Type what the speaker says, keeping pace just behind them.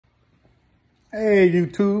Hey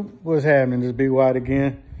YouTube, what's happening? This is Big White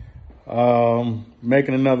again.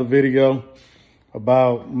 Making another video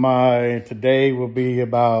about today will be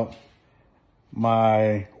about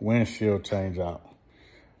my windshield change out.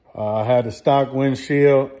 I had a stock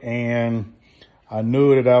windshield and I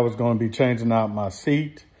knew that I was going to be changing out my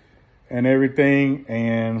seat and everything.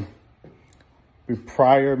 And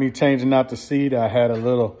prior to me changing out the seat, I had a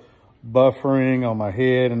little buffering on my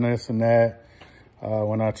head and this and that.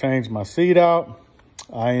 When I changed my seat out,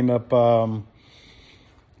 I ended up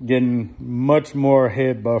getting much more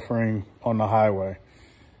head buffering on the highway.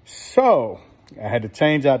 So I had to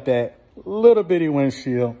change out that little bitty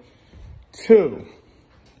windshield to,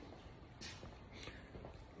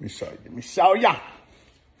 let me show ya,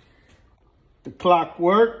 the Klock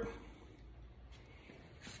Werks.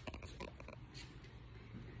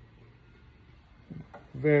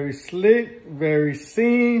 Very slick, very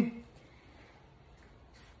seen.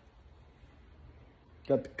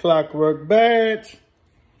 Got the Klock Werks badge,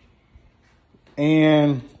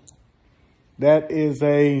 and that is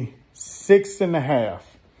a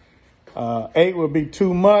 6.5. 8 would be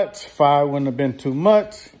too much. 5 wouldn't have been too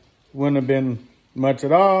much. Wouldn't have been much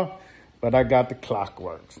at all. But I got the Klock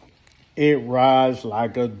Werks. It rides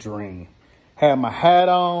like a dream. Had my hat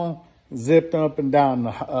on, zipped up and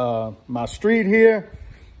down my street here.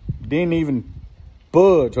 Didn't even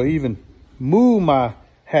budge or even move my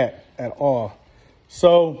hat at all.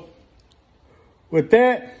 So with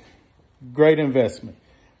that, great investment.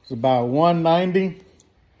 It's about $190,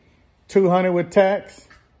 $200 with tax,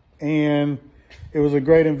 and it was a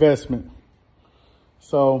great investment.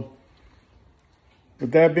 So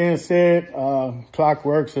with that being said, Klock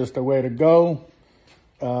Werks is the way to go.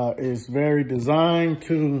 It's very designed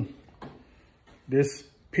to, this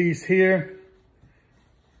piece here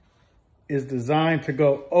is designed to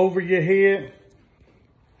go over your head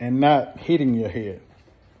and not hitting your head.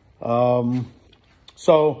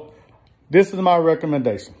 So this is my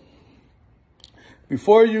recommendation.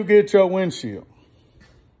 Before you get your windshield,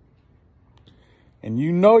 and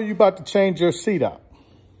you know you're about to change your seat out,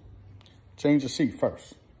 change your seat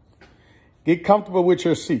first. Get comfortable with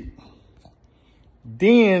your seat.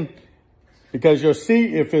 Then, because your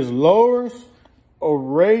seat, if it lowers or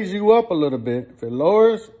raise you up a little bit, if it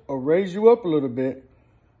lowers or raise you up a little bit,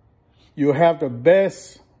 you'll have the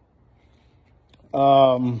best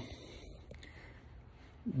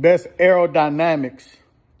aerodynamics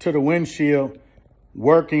to the windshield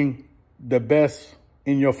working the best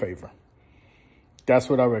in your favor. That's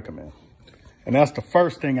what I recommend. And that's the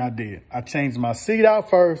first thing I did. I changed my seat out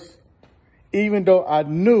first, even though I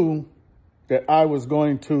knew that I was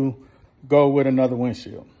going to go with another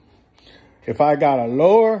windshield. If I got a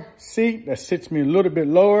lower seat that sits me a little bit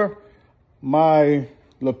lower, my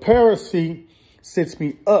lapel seat sits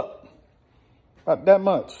me up. Not that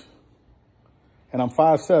much. And I'm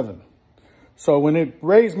 5'7". So when it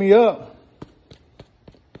raised me up,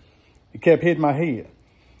 it kept hitting my head.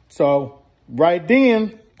 So right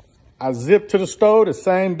then, I zipped to the store the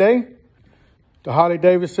same day. The Harley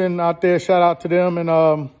Davidson out there, shout out to them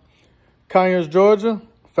in Conyers, Georgia,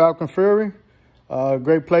 Falcon Fury.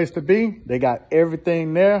 Great place to be. They got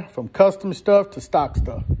everything there, from custom stuff to stock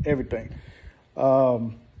stuff, everything.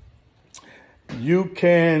 You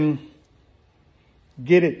can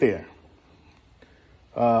get it there.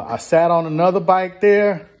 I sat on another bike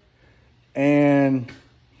there, and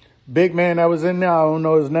big man that was in there, I don't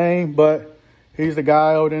know his name, but he's the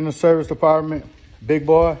guy out in the service department, big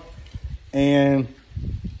boy. And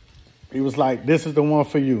he was like, this is the one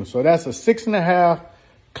for you. So that's a 6.5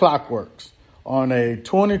 Klock Werks on a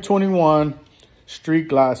 2021 Street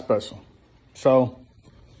Glide Special. So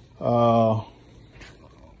that's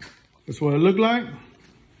what it looked like.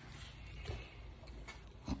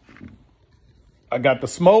 I got the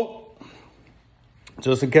smoke,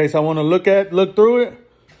 just in case I want to look through it.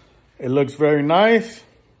 It looks very nice.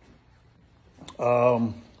 Let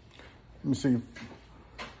me see.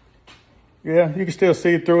 Yeah, you can still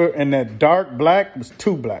see through it. And that dark black was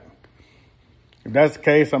too black. If that's the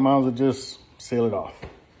case, I might as well just seal it off.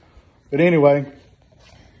 But anyway,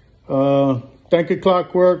 thank you,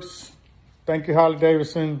 Klock Werks. Thank you, Harley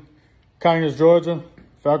Davidson, Conyers, Georgia,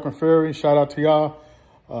 Falcon Fury. Shout out to y'all.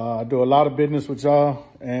 I do a lot of business with y'all,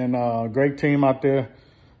 and great team out there.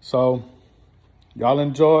 So y'all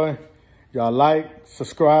enjoy, y'all like,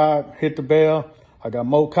 subscribe, hit the bell. I got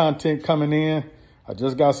more content coming in. I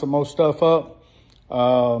just got some more stuff up.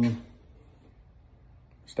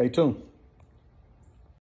 Stay tuned.